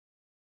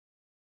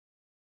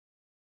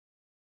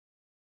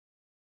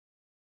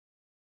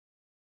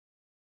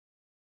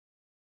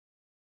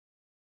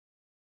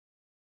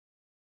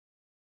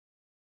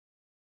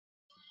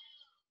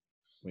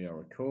We are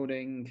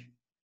recording.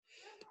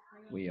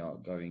 We are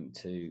going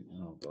to,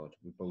 oh God,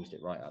 we ballsed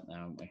it right up now,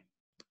 haven't we?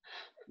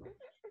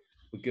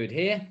 We're good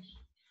here.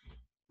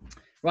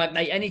 Right,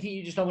 mate, anything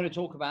you just don't want to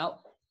talk about?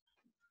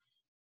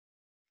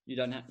 You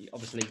don't have,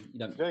 obviously,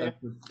 you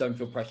don't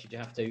feel pressured, you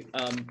have to.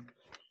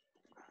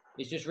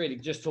 It's just really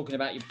just talking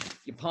about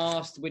your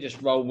past. We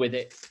just roll with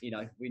it. You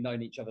know, we've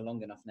known each other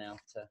long enough now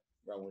to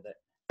roll with it.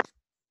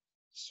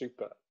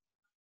 Super.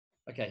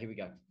 Okay, here we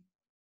go.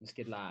 Let's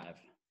get live.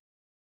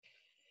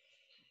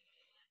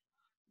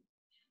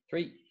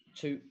 3,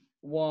 2,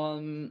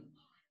 1.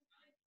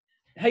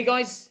 Hey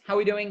guys, how are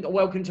we doing?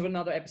 Welcome to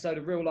another episode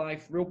of Real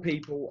Life, Real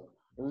People,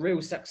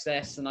 Real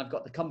Success. And I've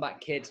got the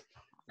comeback kid,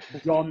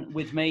 John,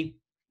 with me.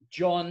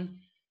 John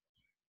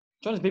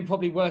has been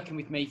probably working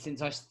with me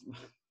since I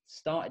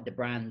started the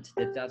brand,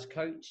 the Dad's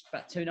Coach,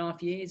 about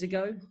 2.5 years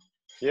ago.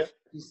 Yeah.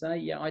 You say?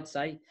 Yeah, I'd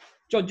say.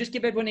 John, just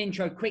give everyone an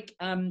intro, quick,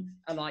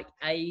 like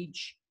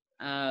age,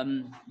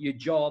 your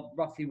job,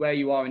 roughly where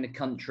you are in the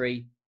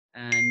country,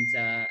 and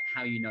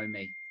how you know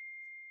me.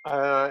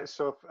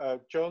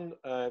 John,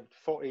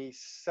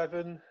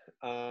 47,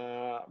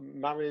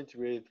 married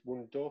with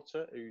one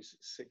daughter who's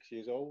 6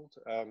 years old.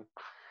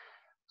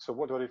 So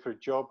what do I do for a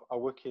job? I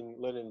work in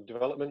learning and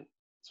development.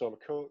 So I'm a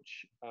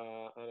coach,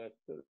 and I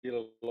deal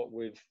a lot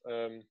with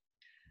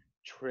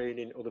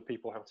training other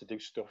people how to do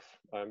stuff.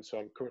 So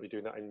I'm currently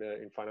doing that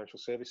in financial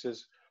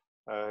services.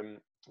 I've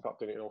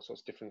done it in all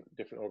sorts of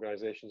different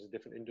organisations and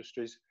different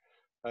industries.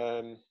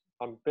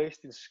 I'm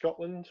based in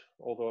Scotland,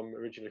 although I'm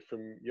originally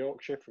from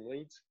Yorkshire, from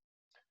Leeds.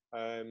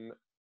 And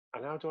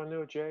how do I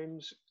know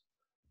James?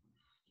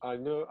 I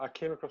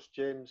came across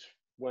James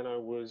when I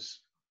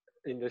was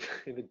in the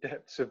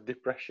depths of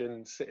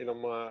depression, sitting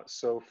on my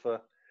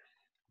sofa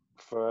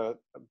for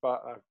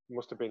about,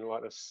 must have been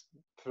like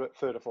the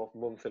third or fourth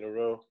month in a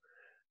row,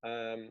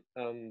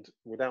 and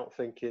without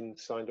thinking,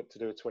 signed up to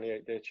do a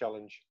 28-day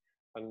challenge,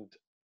 and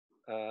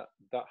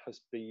that has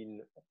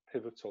been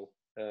pivotal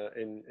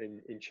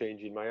in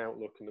changing my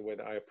outlook and the way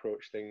that I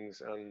approach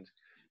things and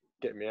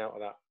getting me out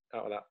of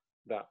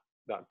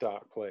that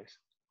dark place.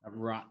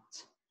 Right.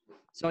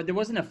 So there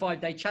wasn't a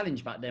 5-day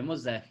challenge back then,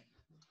 was there?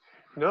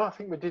 No, I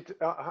think we did.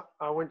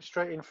 I went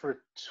straight in for a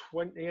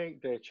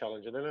 28-day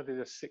challenge, and then I did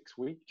a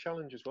 6-week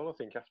challenge as well, I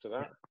think, after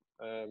that.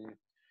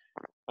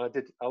 I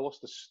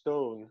lost a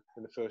stone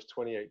in the first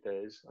 28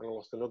 days, and I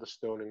lost another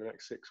stone in the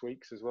next 6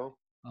 weeks as well.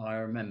 Oh, I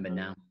remember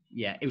now.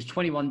 Yeah, it was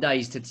 21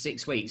 days to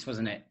 6 weeks,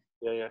 wasn't it?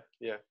 Yeah.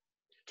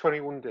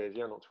 21 days,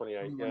 yeah, not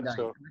 28. Yeah. Days.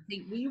 So I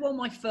think, were you on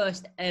my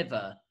first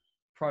ever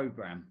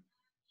program?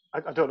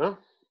 I don't know.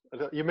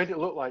 You made it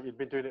look like you'd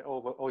been doing it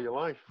all your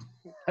life.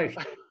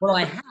 Well,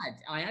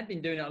 I had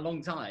been doing it a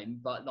long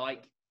time, but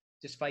like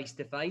just face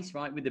to face,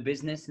 right, with the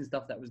business and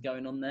stuff that was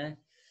going on there,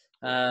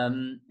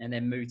 and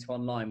then moved to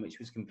online, which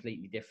was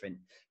completely different.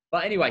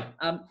 But anyway,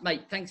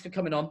 mate, thanks for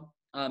coming on.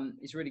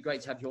 It's really great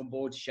to have you on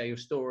board to share your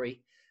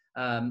story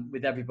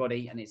with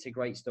everybody, and it's a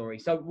great story.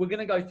 So we're going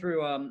to go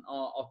through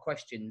our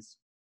questions.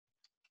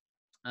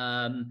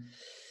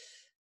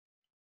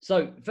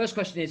 So first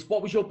question is,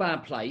 what was your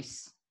bad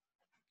place?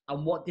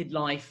 And what did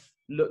life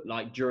look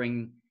like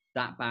during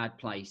that bad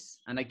place?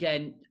 And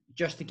again,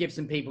 just to give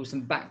some people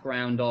some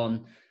background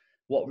on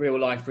what real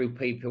life, real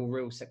people,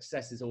 real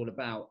success is all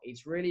about.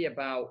 It's really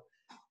about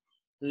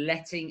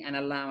letting and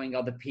allowing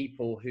other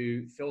people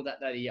who feel that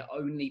they're the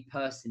only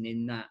person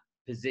in that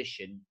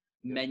position,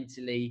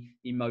 mentally,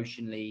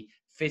 emotionally,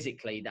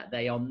 physically, that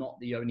they are not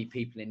the only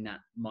people in that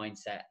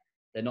mindset.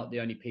 They're not the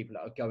only people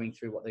that are going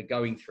through what they're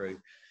going through.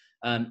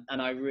 And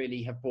I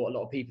really have brought a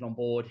lot of people on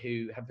board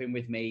who have been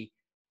with me,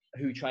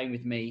 who train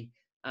with me,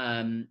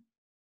 and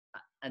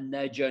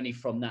their journey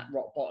from that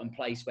rock bottom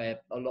place where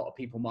a lot of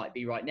people might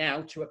be right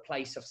now to a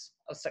place of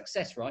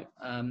success, right?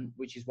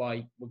 Which is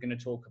why we're going to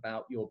talk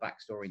about your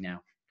backstory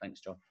now. Thanks,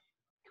 John.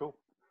 Cool.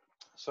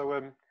 So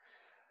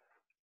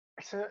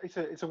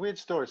it's a weird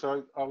story.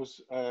 So I've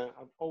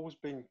always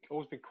been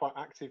quite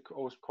active,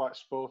 always quite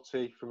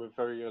sporty from a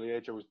very early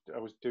age. I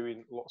was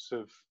doing lots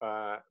of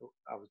I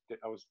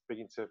was big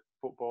into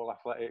football,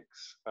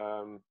 athletics.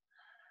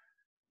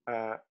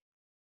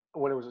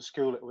 When I was at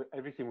school,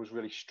 everything was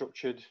really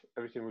structured.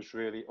 Everything was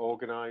really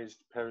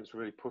organised. Parents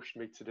really pushed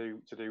me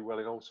to do well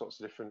in all sorts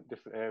of different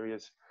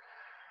areas.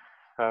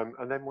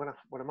 And then when I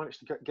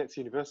managed to get to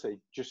university,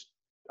 just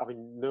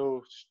having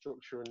no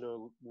structure and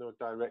no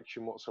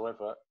direction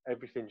whatsoever,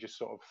 everything just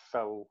sort of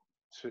fell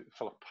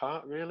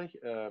apart really.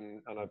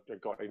 And I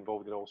got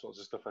involved in all sorts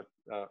of stuff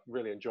I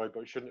really enjoyed,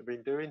 but shouldn't have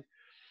been doing.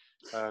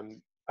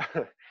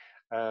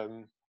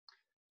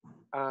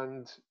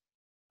 And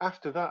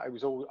after that, I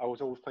was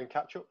always playing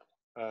catch up,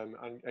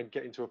 and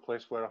getting to a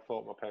place where I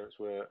thought my parents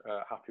were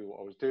happy with what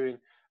I was doing,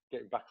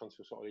 getting back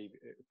onto sort of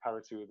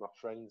parity with my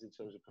friends in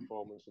terms of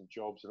performance and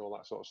jobs and all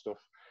that sort of stuff.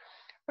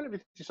 And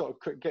everything sort of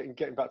getting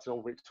back to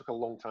normal. It took a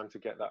long time to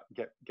get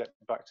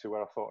back to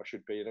where I thought I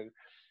should be. And then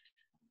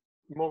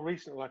more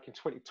recently, like in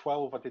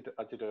 2012, I did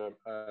a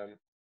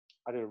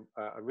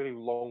really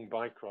long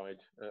bike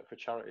ride for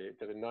charity. I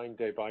did a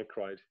 9-day bike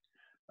ride,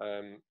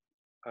 and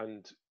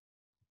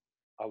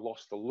I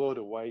lost a load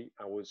of weight.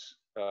 I was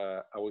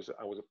a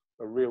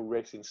real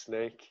racing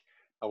snake.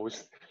 I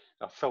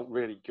felt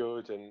really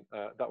good, and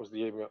that was the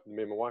year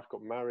me and my wife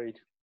got married,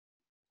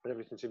 and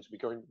everything seems to be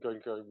going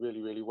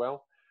really, really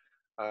well.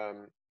 I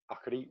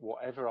could eat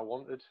whatever I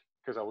wanted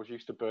because I was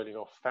used to burning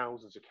off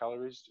thousands of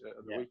calories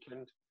at the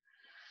weekend.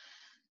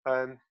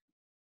 And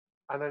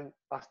then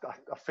I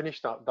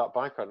finished that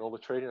bike ride and all the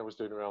training I was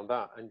doing around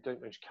that, and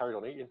just carried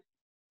on eating.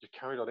 Just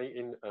carried on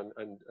eating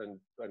and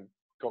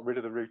got rid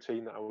of the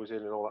routine that I was in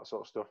and all that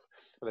sort of stuff.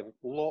 And then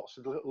lots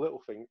of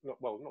little things,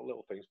 not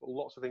little things, but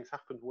lots of things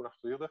happened one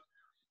after the other.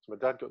 So my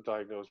dad got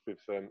diagnosed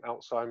with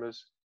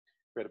Alzheimer's.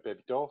 We had a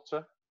baby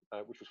daughter,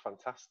 which was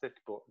fantastic,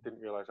 but didn't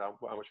realise how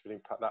much of an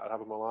impact that would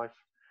have on my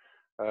life.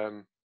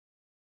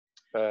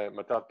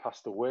 My dad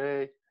passed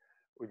away.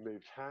 We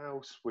moved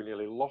house. We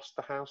nearly lost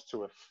the house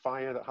to a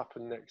fire that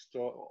happened next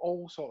door.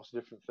 All sorts of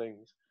different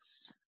things.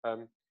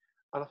 And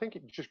I think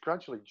it just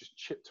gradually just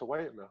chipped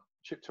away at me.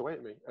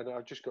 And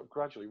I just got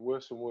gradually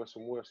worse and worse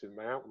and worse in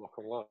my outlook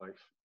on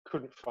life.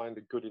 Couldn't find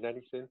the good in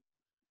anything.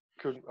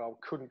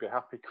 Couldn't be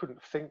happy.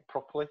 Couldn't think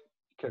properly.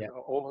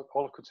 All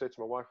I could say to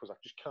my wife was, I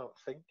just can't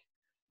think.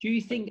 Do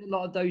you think a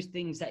lot of those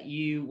things that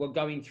you were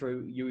going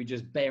through, you were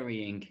just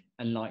burying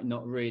and like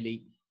not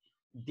really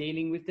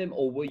dealing with them,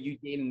 or were you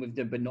dealing with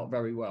them but not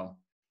very well?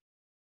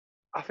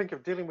 I think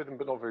of dealing with them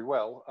but not very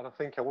well, and I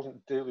think I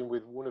wasn't dealing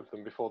with one of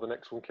them before the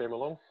next one came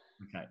along.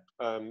 Okay.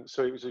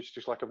 So it was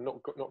just like I've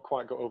not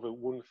quite got over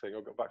one thing.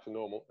 I got back to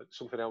normal.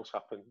 Something else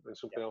happened, and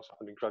something else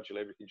happened, and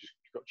gradually everything just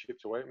got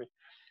chipped away at me.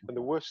 And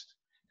the worst,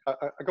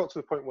 I got to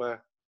the point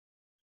where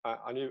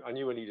I knew I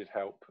needed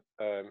help.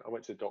 I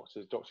went to the doctor.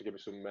 The doctor gave me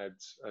some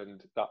meds,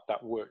 and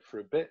that worked for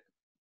a bit.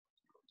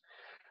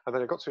 And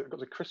then I got to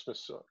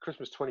Christmas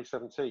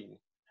 2017,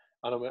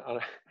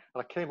 and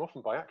I came off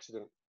them by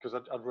accident because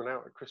I'd run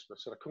out at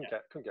Christmas and I couldn't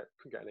get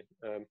any.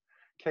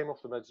 Came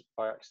off the meds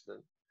by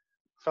accident.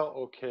 Felt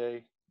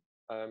okay,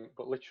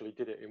 but literally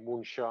did it in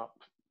one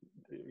sharp.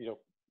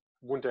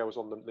 One day I was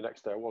on them, the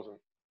next day I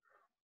wasn't.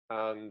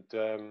 And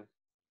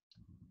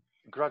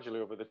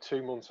gradually over the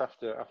 2 months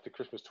after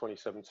Christmas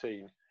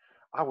 2017,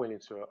 I went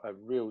into a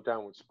real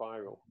downward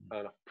spiral,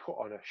 and I put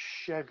on a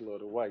shed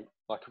load of weight.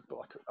 Like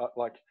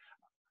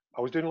I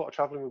was doing a lot of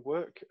traveling with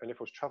work, and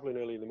if I was traveling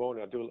early in the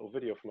morning, I'd do a little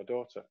video for my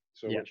daughter.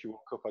 So when she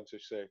woke up, I'd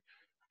just say,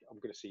 I'm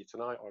going to see you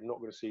tonight, or I'm not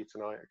going to see you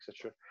tonight,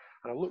 etc.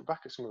 And I look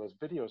back at some of those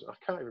videos, and I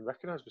can't even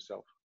recognize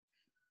myself.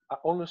 I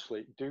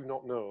honestly do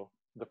not know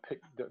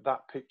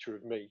that picture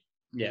of me.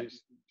 Yeah. It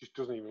just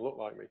doesn't even look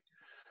like me.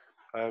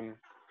 And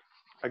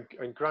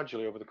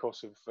gradually over the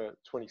course of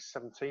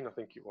 2017, I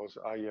think it was,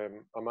 I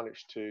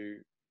managed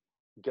to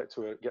get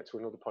to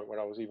another point where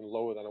I was even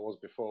lower than I was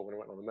before when I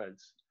went on the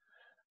meds.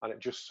 And it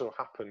just so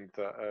happened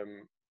that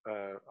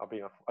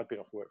I'd been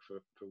off work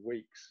for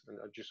weeks, and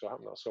it just so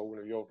happened that I saw one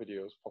of your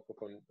videos pop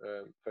up on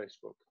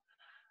Facebook.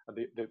 And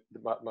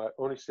my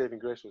only saving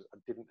grace was I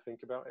didn't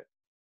think about it.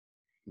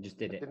 You just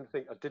did it. I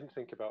didn't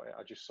think about it.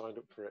 I just signed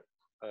up for it,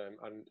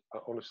 and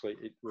honestly,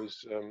 it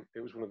was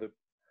one of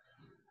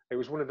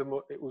the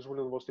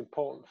most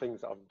important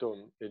things that I've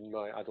done in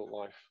my adult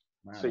life.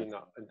 Wow. Seeing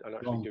that and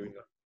actually doing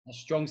that. That's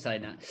strong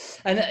saying that.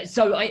 And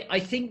so I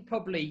think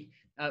probably,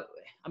 I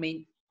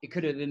mean, it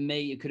could have been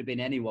me. It could have been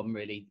anyone,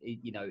 really.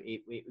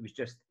 It was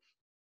just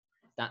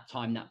that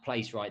time, that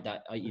place, right?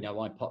 That I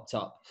popped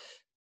up.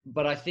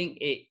 But I think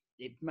it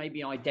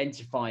maybe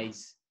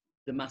identifies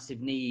the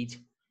massive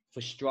need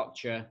for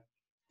structure,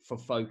 for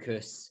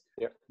focus,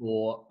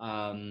 for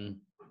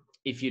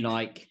if you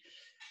like,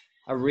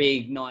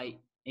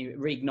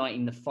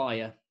 reigniting the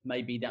fire.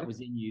 Maybe that was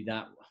in you,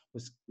 that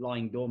was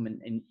lying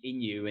dormant in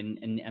you,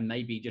 and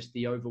maybe just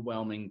the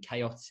overwhelming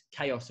chaos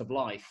of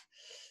life.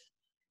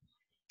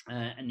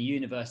 And the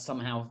universe,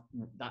 somehow,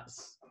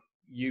 that's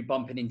you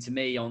bumping into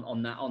me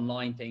on that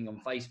online thing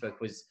on Facebook,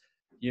 was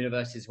the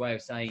universe's way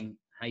of saying,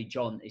 hey,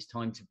 John, it's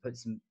time to put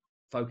some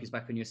focus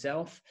back on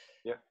yourself.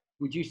 Yeah.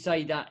 Would you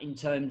say that in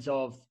terms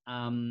of,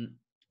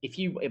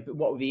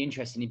 what would be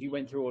interesting, if you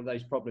went through all of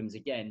those problems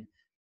again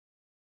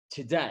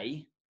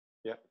today,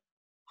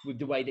 with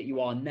the way that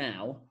you are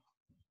now,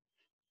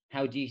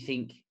 how do you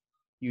think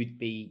you'd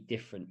be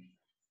different?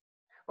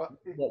 Well,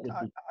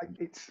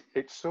 it's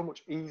so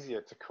much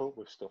easier to cope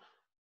with stuff.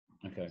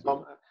 Okay.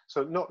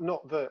 So not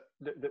that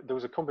there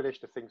was a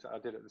combination of things that I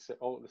did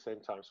all at the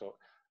same time. So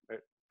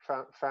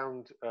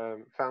found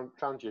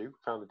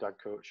the dad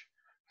coach,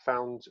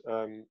 found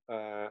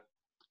a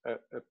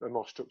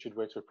more structured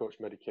way to approach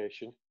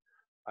medication.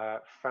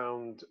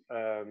 Found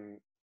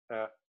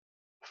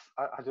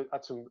I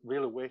had some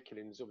real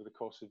awakenings over the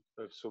course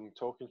of some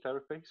talking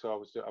therapy. So I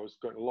was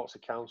going to lots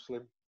of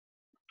counselling.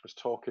 I was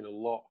talking a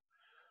lot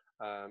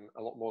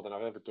more than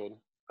I've ever done.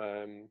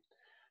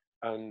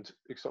 And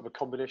it's sort of a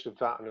combination of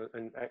that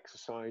and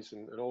exercise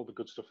and all the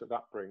good stuff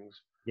that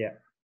brings. Yeah.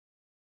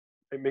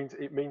 It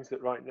means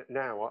that right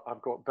now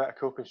I've got better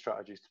coping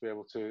strategies to be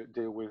able to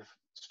deal with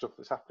stuff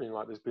that's happening.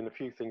 Like there's been a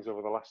few things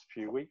over the last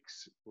few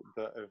weeks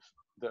that have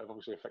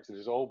obviously affected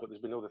us all, but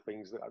there's been other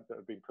things that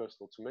have been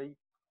personal to me.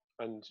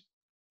 And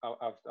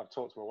I've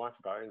talked to my wife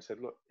about it and said,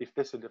 look, if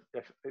this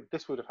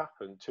would have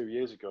happened 2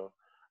 years ago,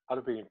 I'd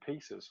have been in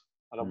pieces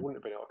and I Mm. wouldn't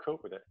have been able to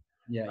cope with it.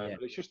 Yeah, yeah,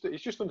 But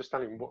it's just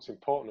understanding what's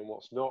important and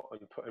what's not,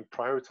 and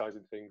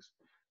prioritizing things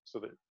so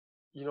that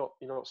you're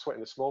not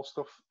sweating the small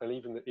stuff, and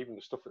even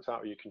the stuff that's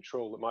out of your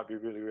control that might be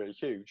really, really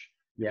huge.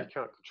 If yeah. you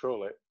can't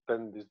control it,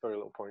 then there's very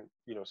little point,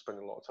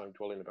 spending a lot of time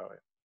dwelling about it.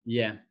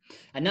 Yeah.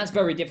 And that's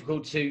very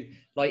difficult to,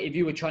 like, if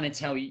you were trying to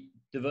tell the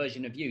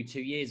version of you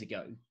 2 years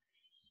ago,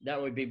 that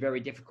would be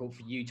very difficult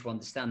for you to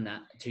understand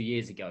that 2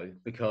 years ago,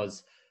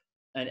 because,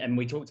 and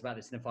we talked about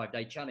this in a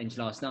 5-day challenge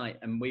last night,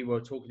 and we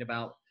were talking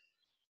about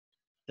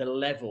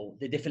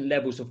the different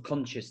levels of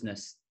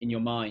consciousness in your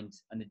mind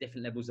and the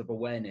different levels of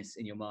awareness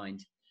in your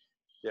mind.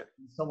 Yeah.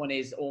 Someone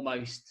is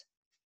almost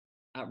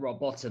at rock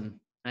bottom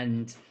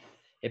and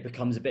it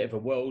becomes a bit of a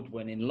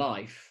whirlwind in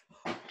life.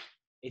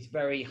 It's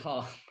very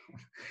hard.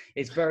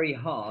 It's very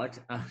hard.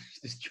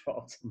 Just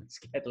dropped and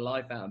scared the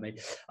life out of me.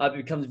 It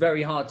becomes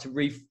very hard to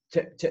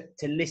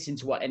listen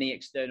to what any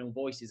external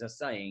voices are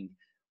saying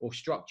or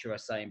structure are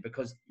saying,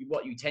 because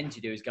what you tend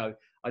to do is go,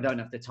 I don't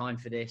have the time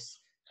for this.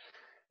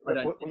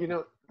 Well,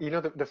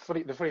 the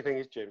funny thing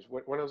is, James,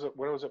 when I was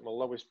at my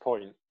lowest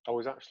point, I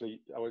was a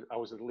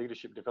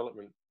leadership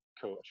development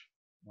coach.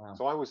 Wow.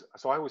 So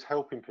I was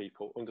helping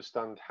people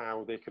understand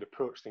how they could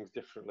approach things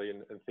differently,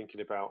 and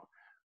thinking about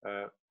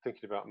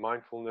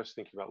mindfulness,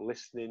 thinking about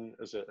listening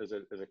as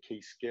a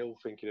key skill,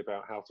 thinking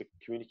about how to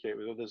communicate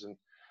with others,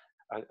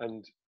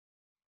 and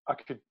I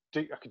could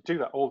do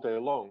that all day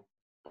long,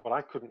 but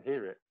I couldn't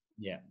hear it.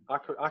 Yeah.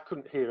 I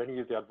couldn't hear any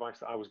of the advice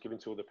that I was giving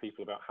to other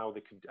people about how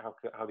they could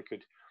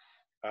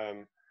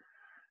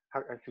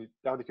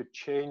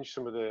change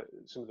some of the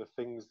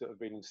things that have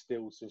been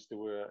instilled since they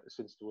were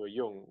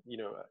young.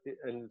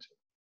 And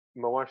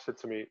my wife said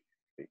to me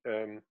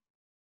at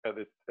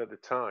the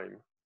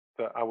time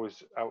that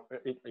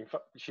in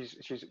fact,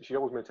 she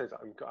always maintains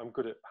that I'm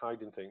good at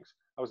hiding things.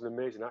 I was an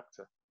amazing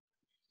actor.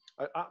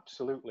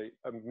 Absolutely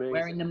amazing.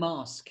 Wearing the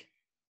mask.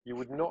 You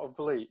would not have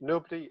believed.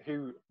 Nobody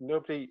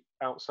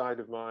outside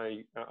of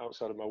my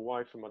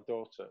wife and my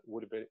daughter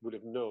would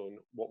have known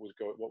what was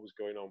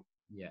going on.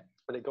 Yeah.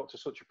 And it got to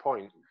such a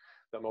point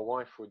that my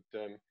wife would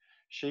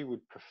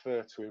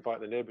prefer to invite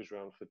the neighbours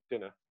round for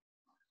dinner,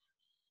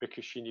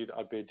 because she knew that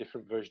I'd be a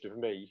different version of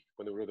me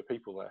when there were other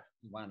people there.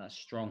 Wow, that's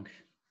strong.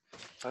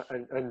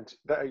 And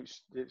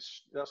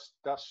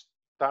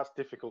that's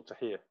difficult to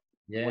hear.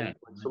 Yeah. When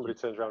somebody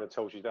turns around and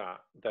tells you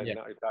that, then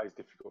that is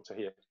difficult to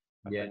hear.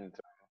 Yeah. And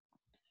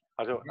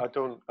I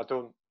don't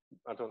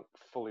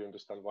fully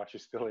understand why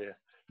she's still here,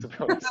 to be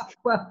honest.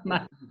 Well,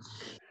 man,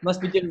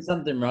 must be doing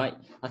something right.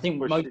 I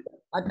think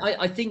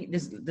I think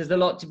there's a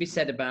lot to be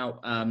said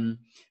about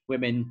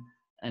women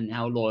and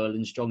how loyal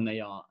and strong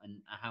they are,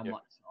 and how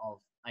much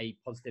of a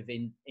positive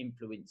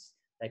influence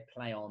they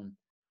play on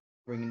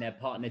bringing their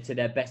partner to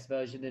their best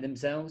version of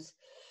themselves.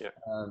 Yeah.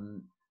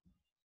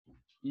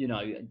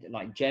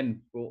 Like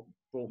Jem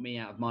brought me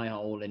out of my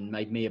hole and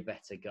made me a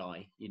better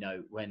guy.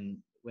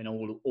 When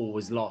all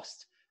was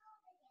lost.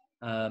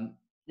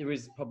 There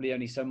is probably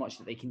only so much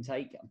that they can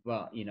take,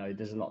 but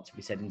there's a lot to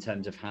be said in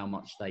terms of how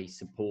much they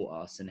support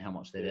us and how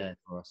much they're there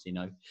for us.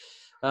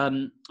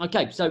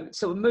 Okay, so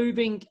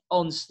moving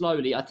on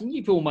slowly. I think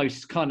you've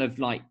almost kind of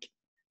like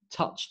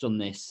touched on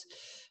this,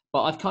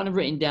 but I've kind of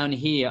written down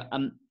here.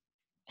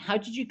 How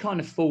did you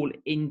kind of fall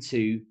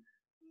into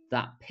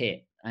that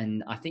pit?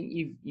 And I think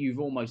you've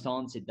almost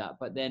answered that,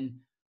 but then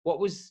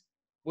was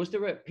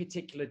there a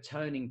particular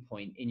turning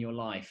point in your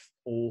life,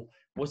 or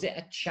was it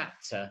a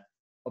chapter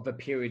of a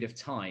period of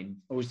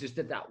time, or was just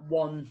that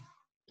one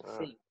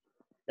thing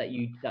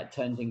that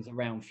turned things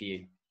around for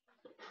you?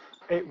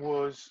 It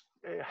was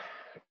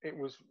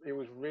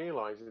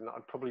realizing that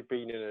I'd probably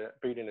been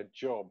in a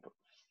job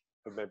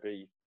for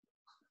maybe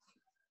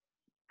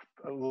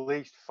at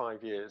least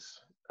 5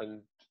 years,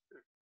 and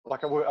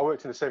like I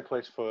worked in the same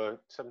place for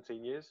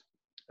 17 years,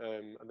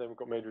 and then we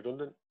got made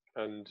redundant,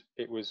 and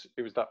it was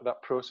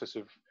that process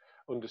of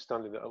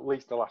understanding that at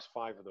least the last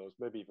 5 of those,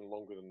 maybe even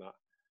longer than that,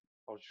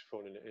 I was just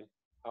phoning it in.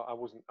 I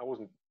wasn't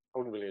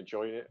really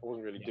enjoying it. I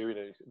wasn't really doing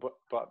anything.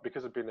 But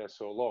because I've been there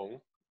so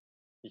long,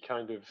 you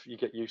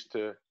get used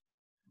to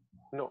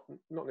not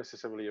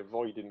necessarily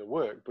avoiding the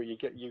work, but you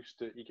get used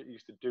to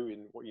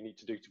doing what you need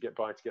to do to get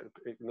by,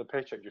 and the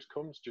paycheck just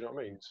comes. Do you know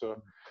what I mean?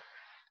 So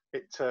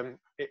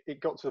it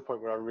got to the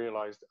point where I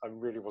realised I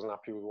really wasn't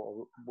happy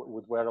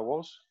with where I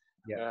was.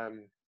 Yeah.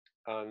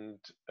 And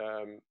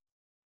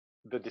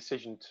the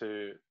decision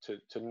to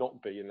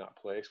not be in that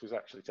place was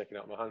actually taken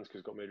out of my hands,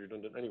 because I got made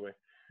redundant anyway.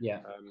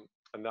 Yeah.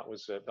 And that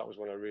was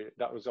when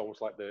that was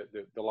almost like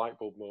the light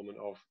bulb moment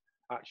of,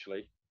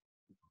 actually,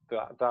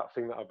 that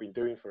thing that I've been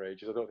doing for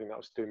ages, I don't think that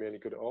was doing me any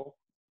good at all.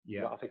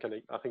 Yeah. I think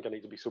I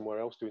need to be somewhere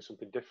else doing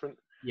something different.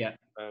 Yeah.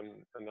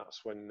 And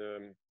that's when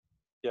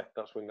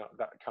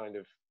that kind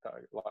of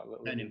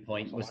little turning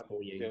point was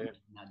for you. Yeah.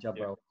 That job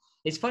role.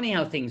 It's funny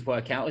how things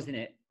work out, isn't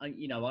it?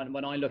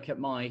 When I look at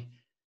my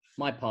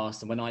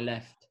past, and when I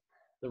left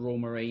the Royal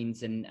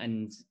Marines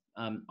and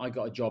I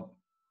got a job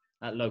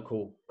at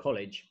local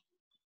college,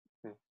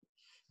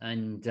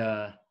 And,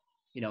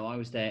 you know, I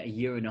was there a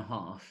year and a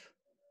half.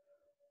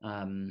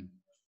 And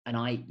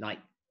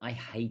I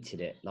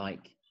hated it,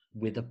 like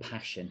with a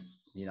passion.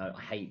 You know,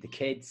 I hate the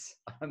kids.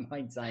 I'm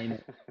saying,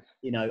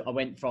 you know, I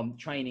went from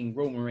training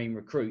Royal Marine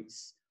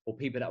recruits or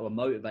people that were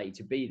motivated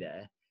to be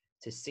there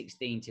to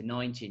 16 to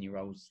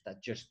 19-year-olds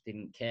that just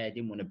didn't care,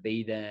 didn't want to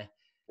be there.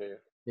 Yeah.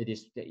 They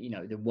just, you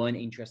know, they weren't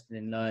interested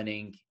in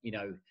learning. You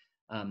know,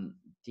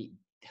 the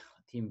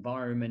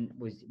environment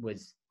was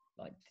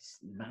like, this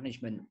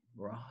management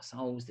were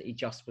assholes. That it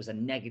just was a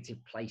negative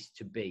place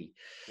to be.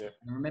 Yeah.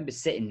 And I remember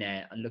sitting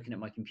there and looking at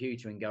my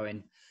computer and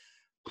going,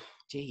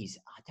 geez,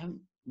 I don't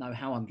know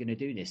how I'm going to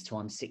do this till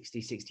I'm 60,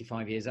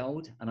 65 years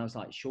old. And I was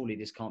like, surely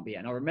this can't be it.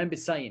 And I remember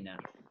saying that.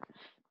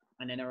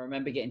 And then I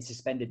remember getting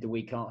suspended the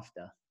week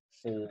after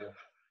for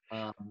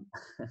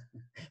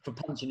for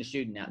punching a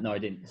student out. No, I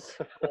didn't.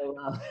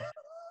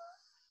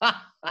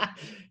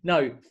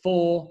 No,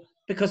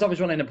 because I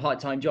was running a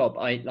part-time job.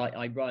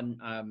 I run,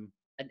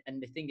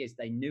 and the thing is,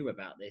 they knew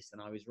about this,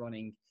 and I was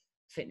running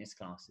fitness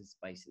classes,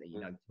 basically, you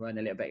know, to earn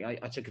a little bit.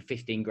 I took a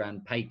 15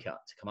 grand pay cut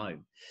to come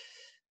home,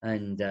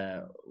 and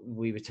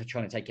we were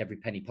trying to take every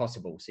penny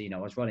possible. So, you know,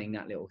 I was running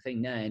that little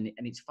thing there, and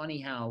it's funny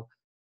how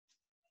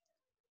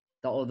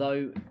that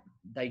although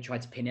they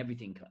tried to pin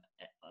everything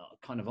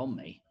kind of on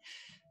me,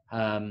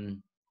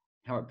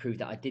 how it proved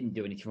that I didn't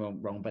do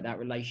anything wrong, but that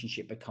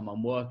relationship become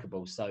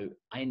unworkable. So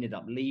I ended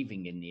up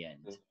leaving in the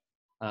end,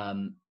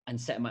 and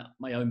setting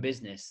my own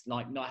business,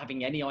 like not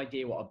having any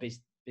idea what a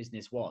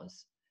business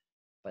was.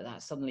 But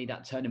that suddenly,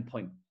 that turning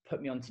point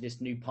put me onto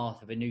this new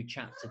path of a new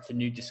chapter, to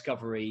new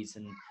discoveries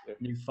and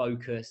new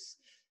focus,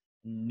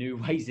 new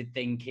ways of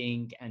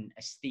thinking, and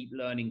a steep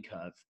learning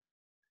curve,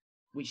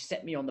 which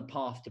set me on the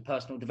path to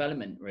personal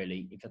development,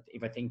 really,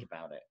 if I think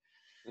about it.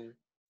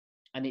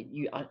 And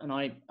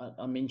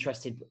I'm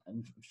interested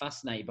and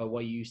fascinated by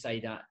what you say,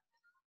 that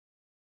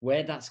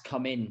where that's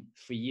come in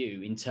for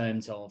you in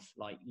terms of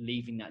like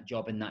leaving that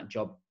job and that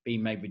job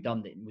being made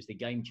redundant was the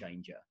game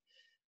changer.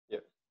 Yeah.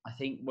 I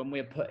think when we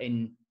are put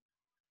in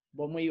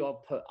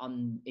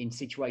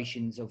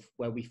situations of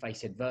where we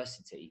face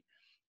adversity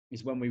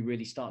is when we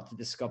really start to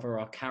discover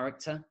our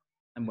character,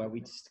 and where we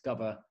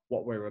discover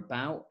what we're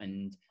about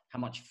and how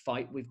much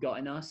fight we've got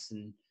in us.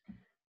 And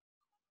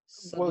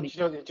suddenly...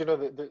 well, do you know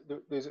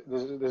that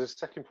there's a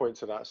second point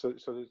to that. So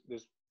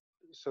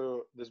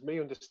there's me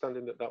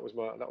understanding that was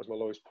my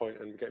lowest point,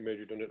 and getting made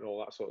redundant and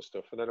all that sort of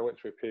stuff. And then I went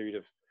through a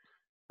period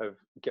of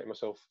getting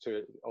myself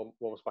to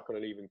almost back on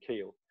an even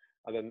keel.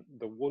 And then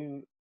the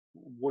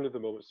one of the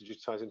moments that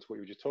just ties into what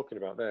you were just talking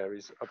about there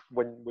is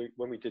when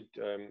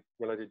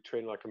I did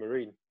Train Like a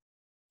Marine,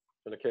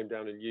 and I came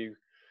down, and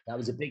that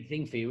was a big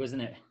thing for you,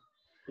 wasn't it?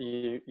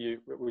 We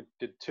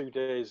did 2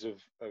 days of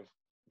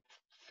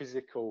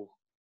physical,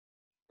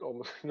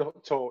 almost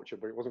not torture,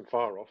 but it wasn't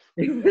far off.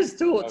 It was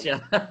torture.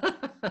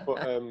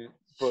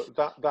 But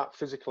that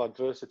physical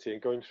adversity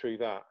and going through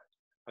that,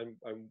 and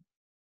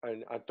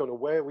I don't know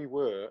where we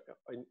were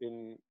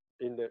in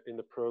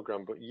the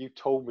program, but you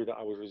told me that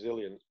I was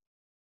resilient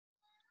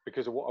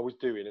because of what I was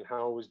doing and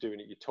how I was doing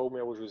it. You told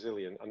me I was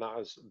resilient, and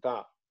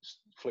that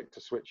flicked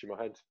a switch in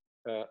my head,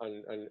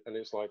 and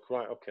it's like,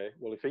 right, okay,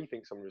 well, if he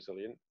thinks I'm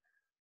resilient,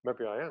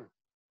 maybe I am.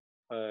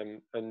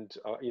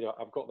 You know,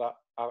 I've got that.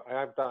 I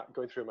have that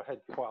going through my head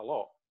quite a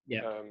lot.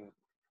 Yeah.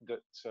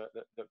 That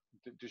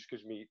just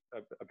gives me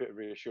a bit of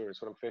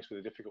reassurance when I'm faced with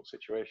a difficult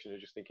situation,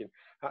 and just thinking,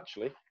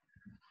 actually,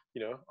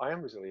 you know, I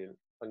am resilient,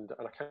 and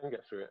I can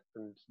get through it.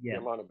 And yeah, I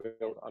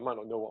might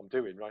not know what I'm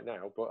doing right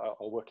now, but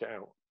I'll work it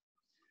out.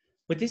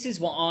 But this is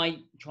what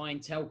I try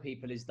and tell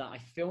people, is that I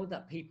feel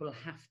that people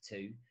have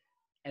to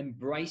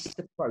embrace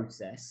the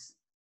process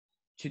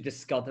to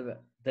discover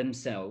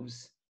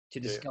themselves, to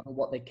discover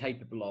what they're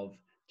capable of,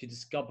 to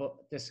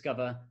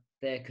discover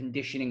their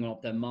conditioning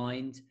of their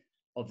mind,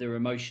 of their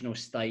emotional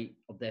state,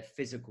 of their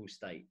physical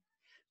state.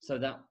 So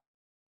that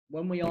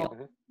when we are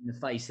in the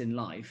face in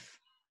life,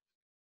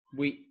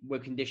 we're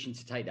conditioned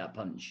to take that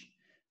punch.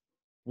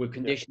 We're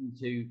conditioned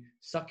to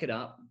suck it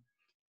up,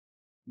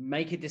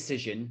 make a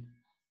decision,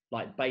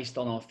 like based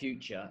on our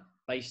future,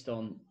 based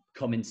on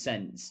common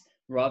sense,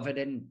 rather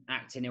than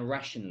acting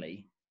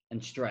irrationally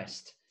and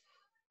stressed.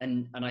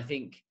 And I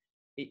think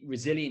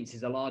resilience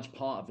is a large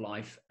part of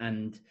life.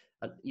 And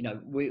you know,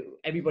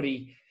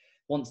 everybody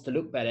wants to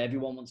look better.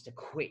 Everyone wants a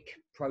quick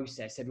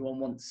process. Everyone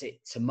wants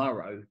it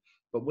tomorrow.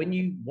 But when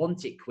you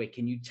want it quick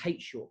and you take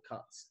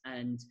shortcuts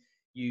and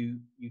you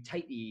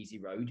take the easy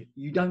road,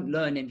 you don't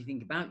learn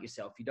anything about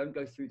yourself. You don't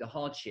go through the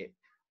hardship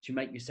to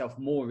make yourself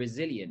more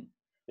resilient.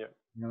 Yeah.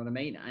 You know what I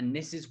mean? And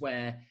this is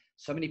where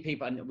so many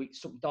people, and we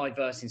sort of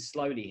diversing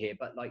slowly here,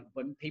 but like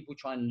when people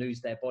try and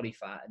lose their body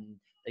fat and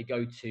they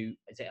go to,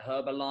 is it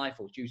Herbalife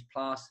or Juice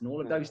Plus and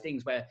all of those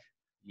things where,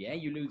 yeah,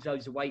 you lose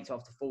loads of weight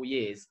after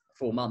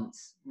 4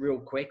 months, real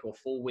quick, or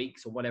 4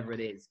 weeks or whatever it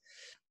is,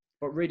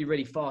 but really,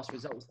 really fast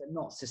results. They're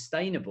not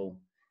sustainable.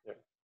 Yeah.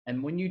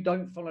 And when you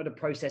don't follow the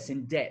process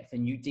in depth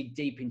and you dig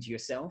deep into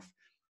yourself,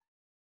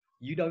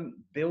 you don't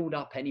build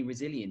up any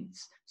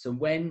resilience. So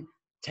when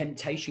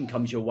temptation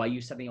comes your way,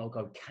 you suddenly, I'll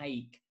go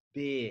cake,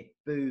 beer, Mhm.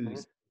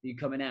 booze, you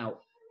coming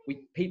out.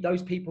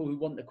 Those people who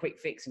want the quick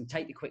fix and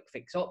take the quick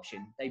fix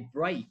option, they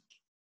break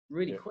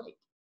really Yeah. quick.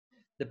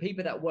 The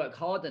people that work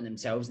hard on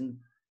themselves and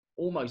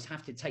almost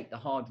have to take the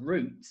hard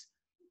route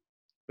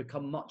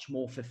become much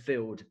more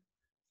fulfilled,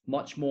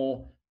 much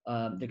more,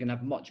 they're going to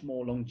have much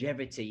more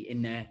longevity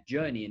in their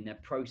journey, in their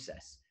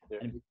process. Yeah.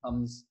 And it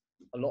becomes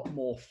a lot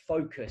more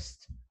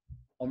focused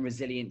on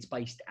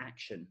resilience-based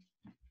action.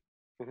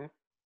 Mhm.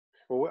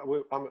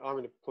 Well, I'm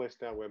in a place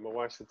now where my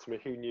wife said to me,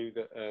 "Who knew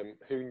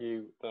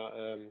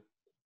that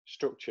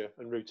structure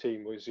and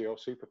routine was your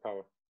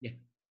superpower?" Yeah.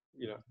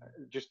 You know,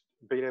 just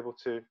being able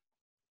to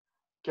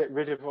get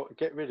rid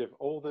of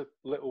all the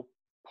little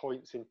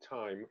points in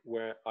time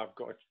where I've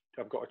got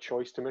a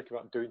choice to make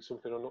about doing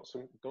something or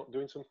not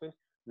doing something.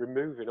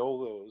 Removing all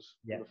those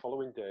Yeah. on the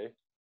following day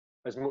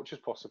as much as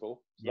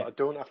possible, so Yeah. that I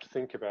don't have to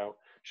think about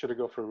should I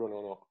go for a run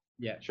or not.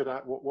 Yeah.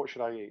 What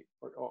should I eat?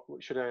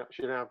 Or should I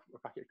have a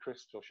packet of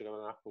crisps, or should I have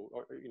an apple?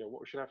 Or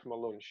what should I have for my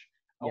lunch?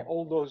 Yeah.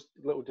 All those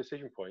little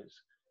decision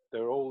points.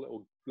 They're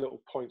all little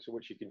points at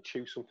which you can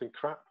choose something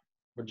crap,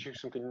 or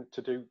choose something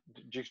to do.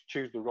 Just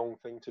choose the wrong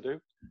thing to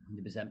do.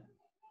 100%.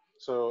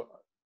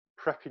 So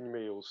prepping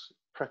meals,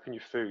 prepping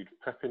your food,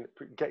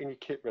 getting your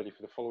kit ready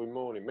for the following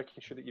morning,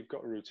 making sure that you've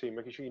got a routine,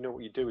 making sure you know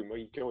what you're doing, where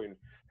you're going,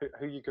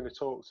 who you're going to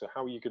talk to,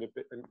 how are you going to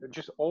be, and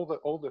just all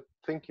the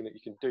thinking that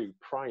you can do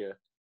prior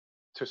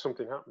to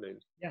something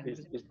happening Yeah.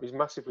 is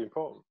massively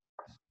important.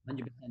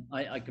 100%.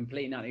 I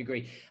completely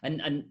agree.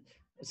 And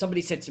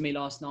somebody said to me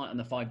last night on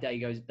the 5 day,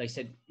 they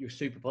said, you're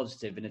super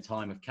positive in a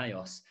time of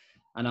chaos.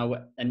 And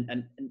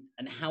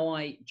and how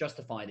I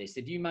justify this,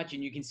 if you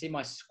imagine, you can see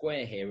my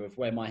square here of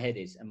where my head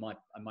is and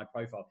my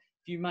profile.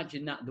 If you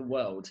imagine that the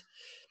world,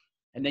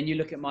 and then you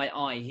look at my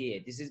eye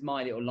here, this is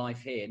my little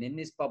life here. And in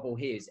this bubble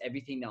here is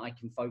everything that I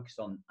can focus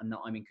on and that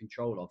I'm in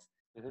control of.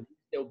 Mm-hmm. This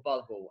little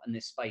bubble and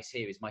this space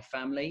here is my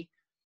family,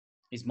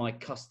 is my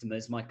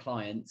customers, my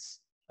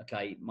clients,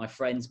 okay, my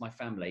friends, my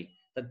family.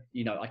 That,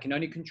 I can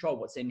only control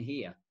what's in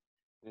here.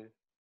 Mm.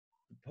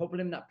 The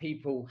problem that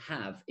people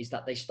have is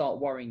that they start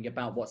worrying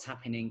about what's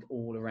happening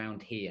all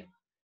around here.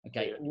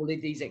 Okay, Yeah. all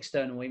of these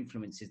external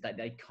influences that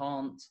they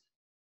can't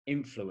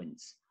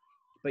influence,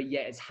 but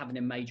yet it's having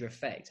a major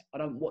effect. I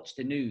don't watch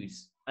the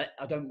news.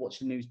 I don't watch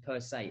the news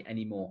per se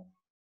anymore.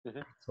 Mm-hmm.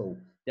 At all.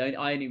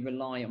 I only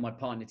rely on my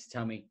partner to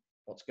tell me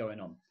what's going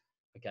on.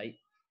 Okay,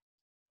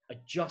 I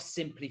just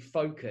simply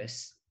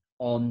focus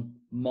on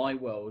my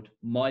world,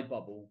 my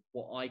bubble,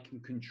 what I can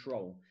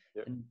control.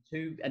 Yep.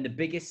 And the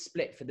biggest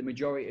split for the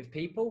majority of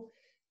people,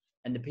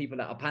 and the people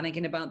that are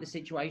panicking about the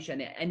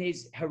situation, and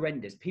it's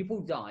horrendous.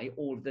 People die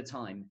all the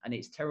time, and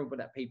it's terrible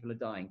that people are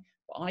dying.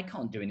 But I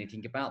can't do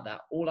anything about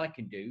that. All I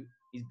can do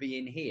is be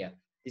in here.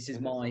 This is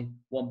my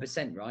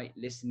 1%, right?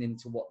 Listening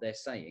to what they're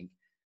saying.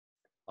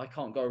 I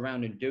can't go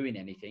around and doing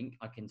anything.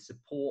 I can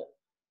support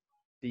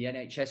the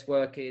NHS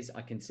workers.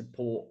 I can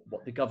support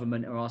what the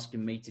government are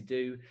asking me to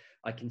do.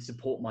 I can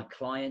support my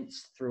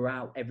clients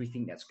throughout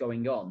everything that's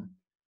going on.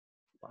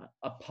 But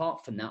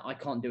apart from that, I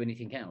can't do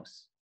anything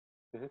else.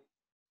 Mm-hmm.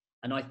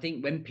 And I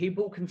think when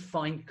people can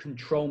find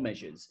control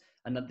measures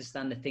and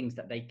understand the things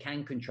that they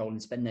can control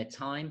and spend their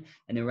time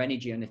and their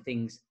energy on the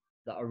things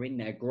that are in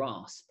their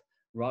grasp,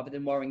 rather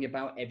than worrying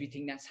about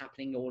everything that's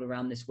happening all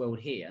around this world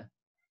here,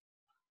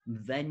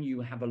 then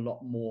you have a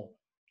lot more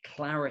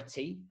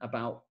clarity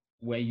about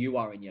where you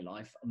are in your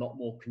life, a lot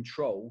more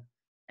control,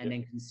 and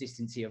then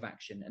consistency of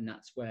action. And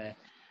that's where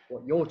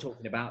what you're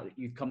talking about,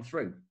 you've come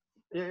through.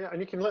 Yeah,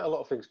 and you can let a lot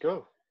of things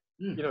go.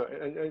 Mm.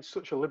 And it's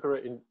such a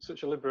liberating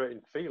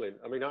feeling.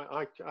 I mean,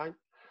 I had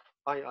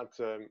I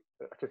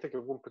can think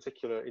of one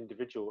particular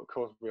individual that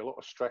caused me a lot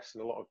of stress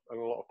and a lot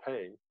of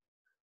pain,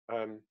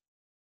 and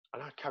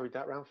I carried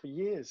that around for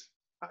years.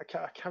 I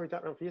carried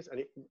that around for years,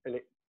 and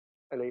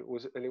it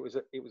was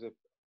a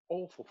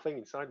awful thing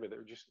inside me that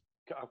would just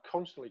I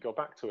constantly go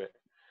back to it.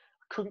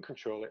 I couldn't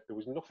control it. There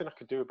was nothing I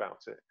could do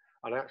about it,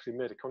 and I actually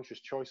made a conscious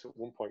choice at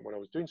one point when I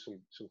was doing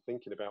some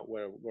thinking about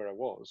where I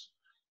was.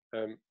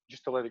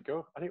 Just to let it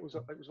go, and it was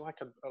like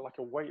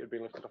a weight had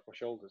been lifted off my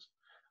shoulders.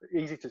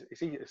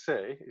 It's easy to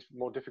say. It's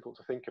more difficult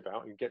to think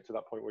about and get to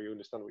that point where you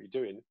understand what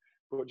you're doing.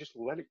 But just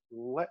let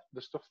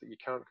the stuff that you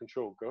can't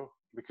control go,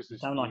 because You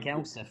sound like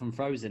Elsa from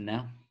Frozen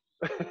now.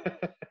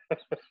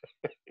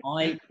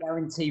 I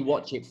guarantee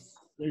watch it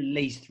at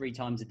least 3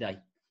 times a day.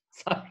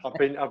 So,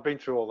 I've been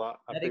through all that.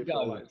 Let it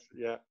go.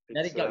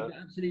 Let it go. You're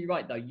absolutely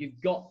right, though. You've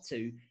got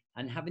to,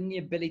 and having the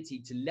ability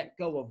to let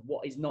go of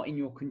what is not in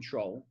your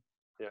control.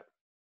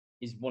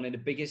 Is one of the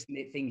biggest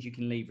things you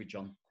can leverage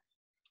on.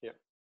 Yeah.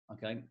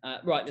 Okay.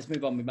 Right. Let's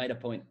move on. We made a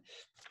point.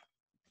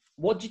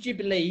 What did you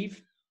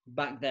believe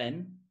back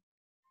then?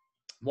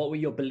 What were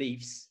your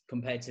beliefs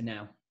compared to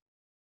now?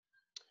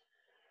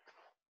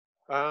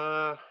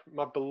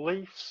 My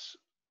beliefs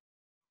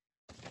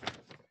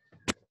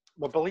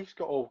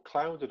got all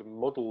clouded and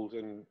muddled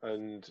and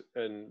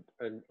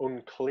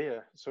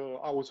unclear.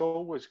 So I was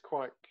always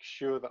quite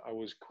sure that I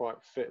was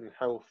quite fit and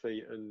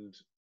healthy and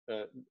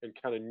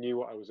kind of knew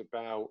what I was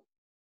about.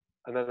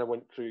 And then I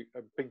went through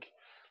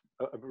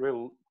a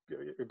real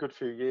a good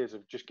few years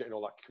of just getting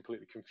all that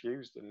completely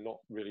confused and not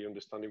really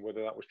understanding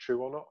whether that was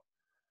true or not.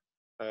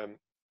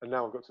 And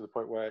now I've got to the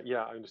point where,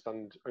 yeah, I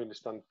understand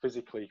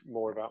physically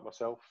more about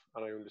myself,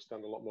 and I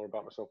understand a lot more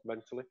about myself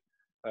mentally.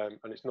 And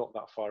it's not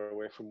that far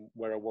away from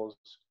where I was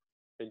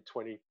in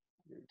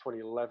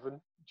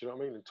 2011. Do you know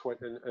what I mean? In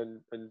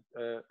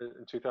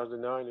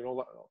 2009 and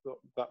all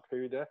that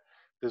period there.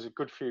 There's a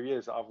good few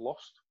years that I've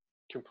lost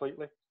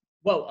completely.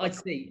 Well, I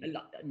see.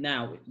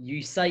 Now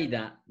you say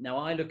that. Now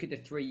I look at the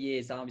 3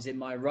 years I was in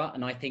my rut,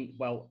 and I think,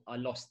 well, I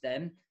lost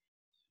them.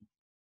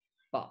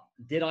 But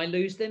did I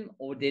lose them,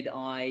 or did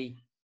I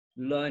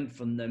learn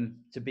from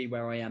them to be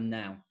where I am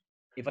now?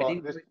 If I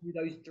didn't go through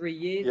those 3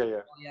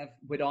 years,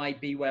 would I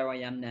be where I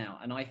am now?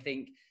 And I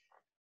think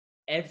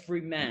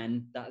every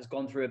man that has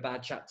gone through a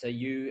bad chapter,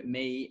 you,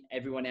 me,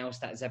 everyone else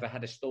that has ever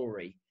had a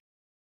story,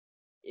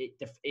 it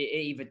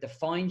either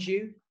defines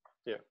you,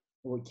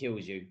 or it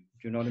kills you.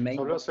 Do you know what I mean?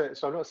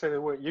 So I'm not saying they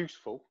weren't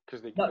useful,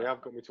 because they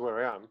have got me to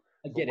where I am.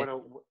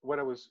 When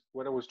I was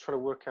trying to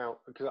work out,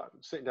 because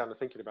I'm sitting down and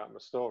thinking about my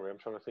story, I'm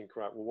trying to think,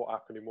 right, well, what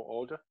happened in what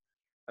order?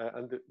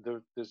 And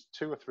there's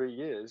 2 or 3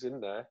 years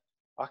in there.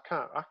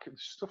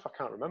 Stuff I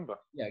can't remember.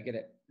 Yeah, I get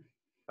it.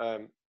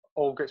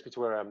 All gets me to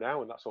where I am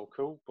now, and that's all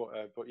cool.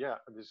 But yeah,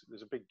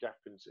 there's a big gap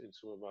in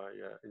some of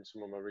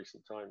my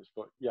recent times.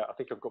 But yeah, I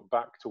think I've got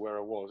back to where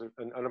I was,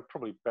 and I'm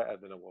probably better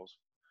than I was.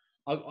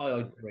 I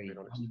agree,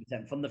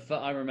 100%. From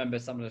I remember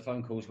some of the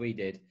phone calls we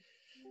did,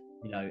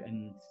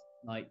 and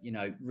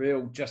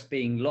real just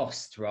being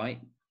lost,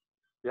 right?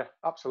 Yeah,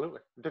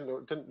 absolutely.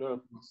 Didn't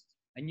know.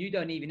 And you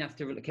don't even have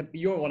to.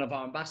 You're one of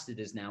our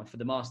ambassadors now for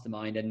the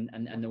mastermind,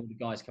 and all the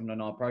guys coming on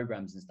our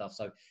programs and stuff.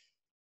 So,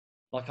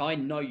 I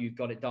know you've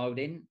got it dialed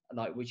in,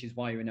 which is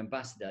why you're an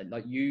ambassador.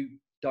 You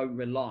don't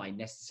rely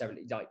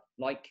necessarily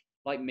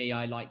like me.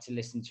 I like to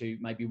listen to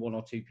maybe 1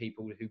 or 2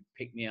 people who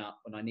pick me up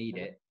when I need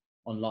it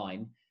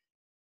online.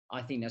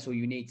 I think that's all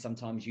you need.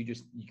 Sometimes you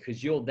just,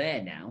 because you're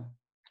there now.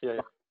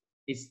 Yeah.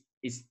 It's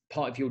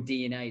part of your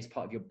DNA. It's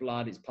part of your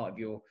blood. It's part of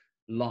your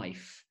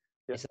life.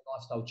 Yeah. It's a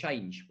lifestyle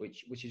change,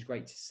 which is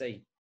great to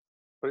see.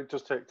 But it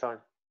does take time.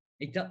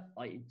 It does.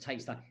 It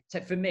takes time. So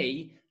for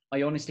me,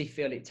 I honestly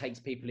feel it takes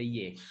people a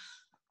year.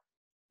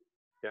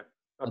 Yeah,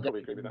 I'd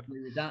probably agree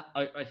with that.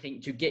 I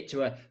think to get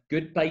to a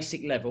good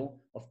basic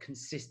level of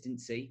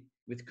consistency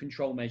with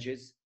control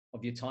measures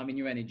of your time and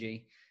your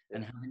energy,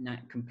 and having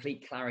that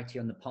complete clarity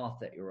on the path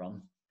that you're on,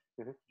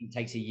 it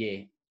takes a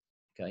year.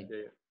 Okay.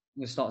 Yeah. I'm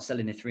going to start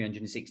selling a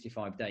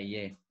 365-day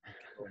year.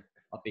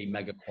 I'll be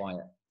mega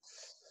quiet.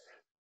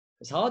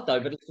 It's hard though,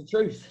 but it's the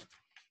truth.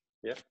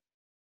 Yeah.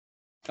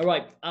 All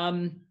right.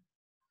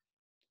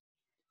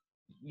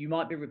 You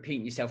might be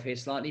repeating yourself here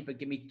slightly, but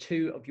give me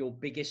 2 of your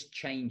biggest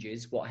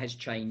changes. What has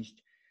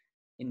changed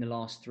in the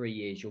last 3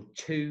 years? Your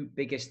 2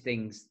 biggest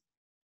things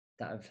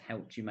that have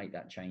helped you make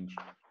that change.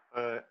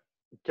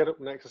 Get up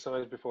and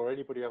exercise before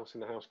anybody else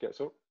in the house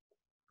gets up.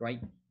 Great.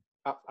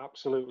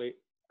 Absolutely.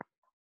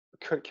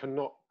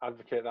 Cannot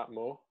advocate that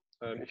more.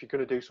 If you're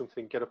going to do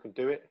something, get up and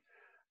do it.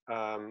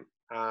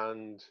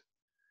 And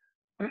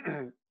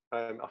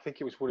I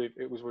think it was one of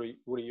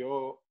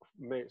your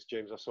mates,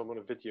 James. I saw him on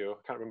a video. I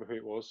can't remember who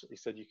it was. He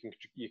said you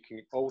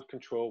can always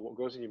control what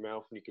goes in your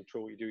mouth, and you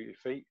control what you do with your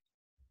feet.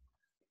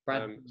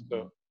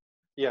 So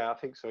yeah, I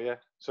think so. Yeah.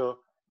 So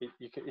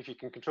if you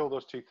can control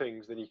those 2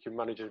 things, then you can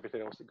manage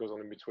everything else that goes on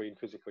in between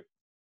physically.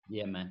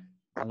 Yeah, man.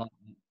 I like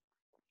that.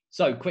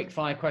 So, quick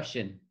fire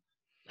question.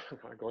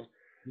 Right, go on.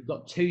 You've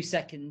got 2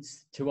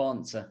 seconds to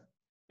answer.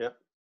 Yep.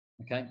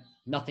 Okay.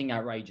 Nothing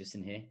outrageous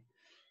in here.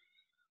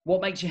 What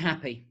makes you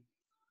happy?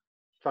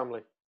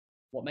 Family.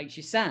 What makes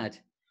you sad?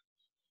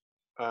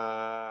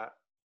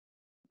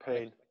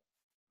 Pain.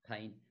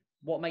 Pain.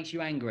 What makes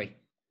you angry?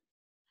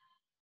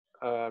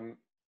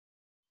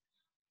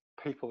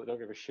 People that don't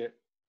give a shit.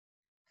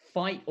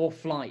 Fight or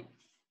flight?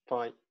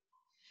 Fight.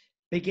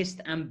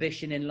 Biggest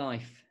ambition in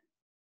life?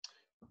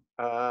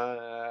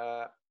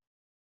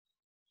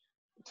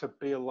 To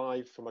be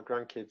alive for my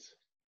grandkids.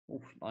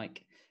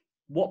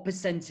 What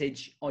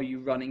percentage are you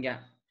running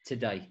at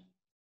today?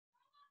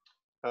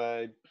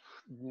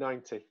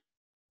 90.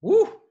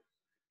 Woo!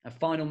 A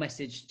final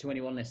message to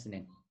anyone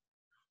listening.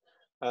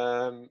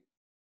 I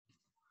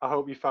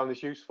hope you found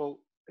this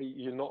useful.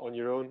 You're not on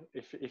your own.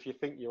 If you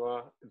think you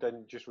are,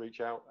 then just reach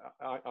out.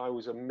 I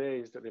was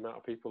amazed at the amount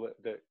of people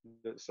that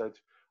said,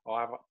 "Oh,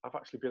 I've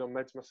actually been on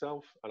meds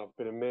myself," and I've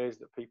been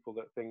amazed at people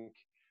that think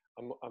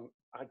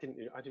I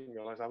didn't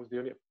realize I'm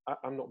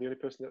not the only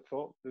person that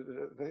thought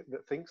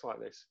that thinks like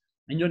this.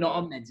 And you're not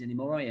on meds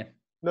anymore, are you?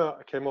 No,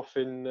 I came off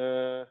in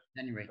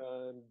January,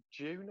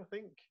 June, I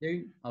think.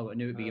 June. Oh, I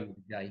knew it'd be in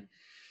the day.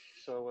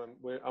 So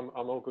I'm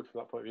all good from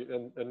that point of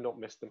view, and not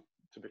missed them.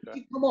 To be fair,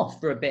 did you come off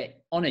for a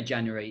bit on a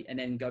January and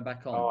then go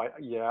back on? Oh,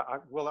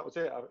 well, that was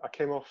it. I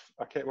came off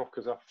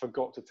because I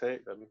forgot to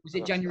take them. Was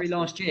it January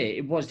last year?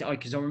 It was,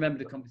 because I remember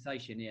the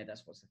conversation. Yeah,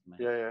 that's what's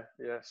happening.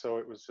 Yeah. So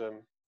it was. I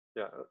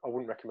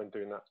wouldn't recommend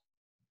doing that.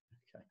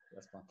 Okay,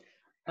 that's fine.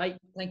 Hey,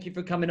 thank you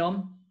for coming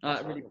on.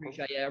 I really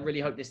appreciate it. I really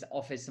hope this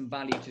offers some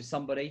value to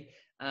somebody.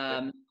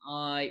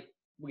 I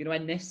we're going to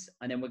end this,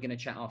 and then we're going to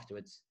chat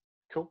afterwards.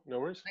 Cool. No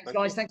worries. Thanks,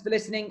 guys. Thanks for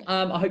listening.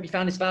 I hope you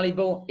found this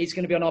valuable. It's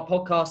going to be on our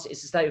podcast.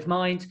 It's a State of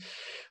Mind.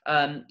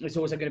 It's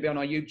also going to be on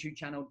our YouTube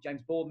channel,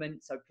 James Boardman.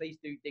 So please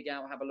do dig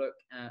out, have a look,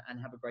 and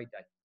have a great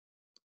day.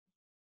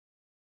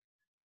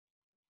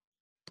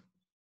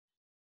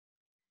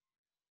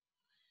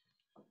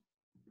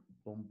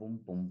 Boom, boom,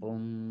 boom,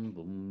 boom,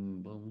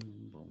 boom, boom,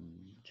 boom.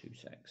 2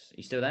 secs.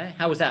 You still there?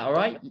 How was that? All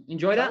right?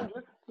 Enjoy that?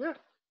 Yeah.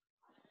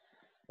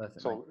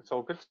 Perfect. It's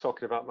all good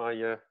talking about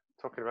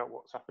talking about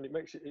what's happened.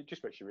 It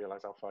just makes you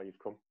realise how far you've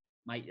come,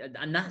 mate.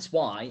 And that's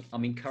why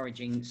I'm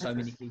encouraging so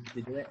many people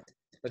to do it,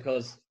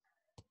 because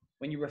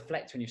when you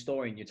reflect on your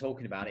story and you're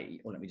talking about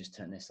it, well, let me just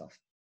turn this off.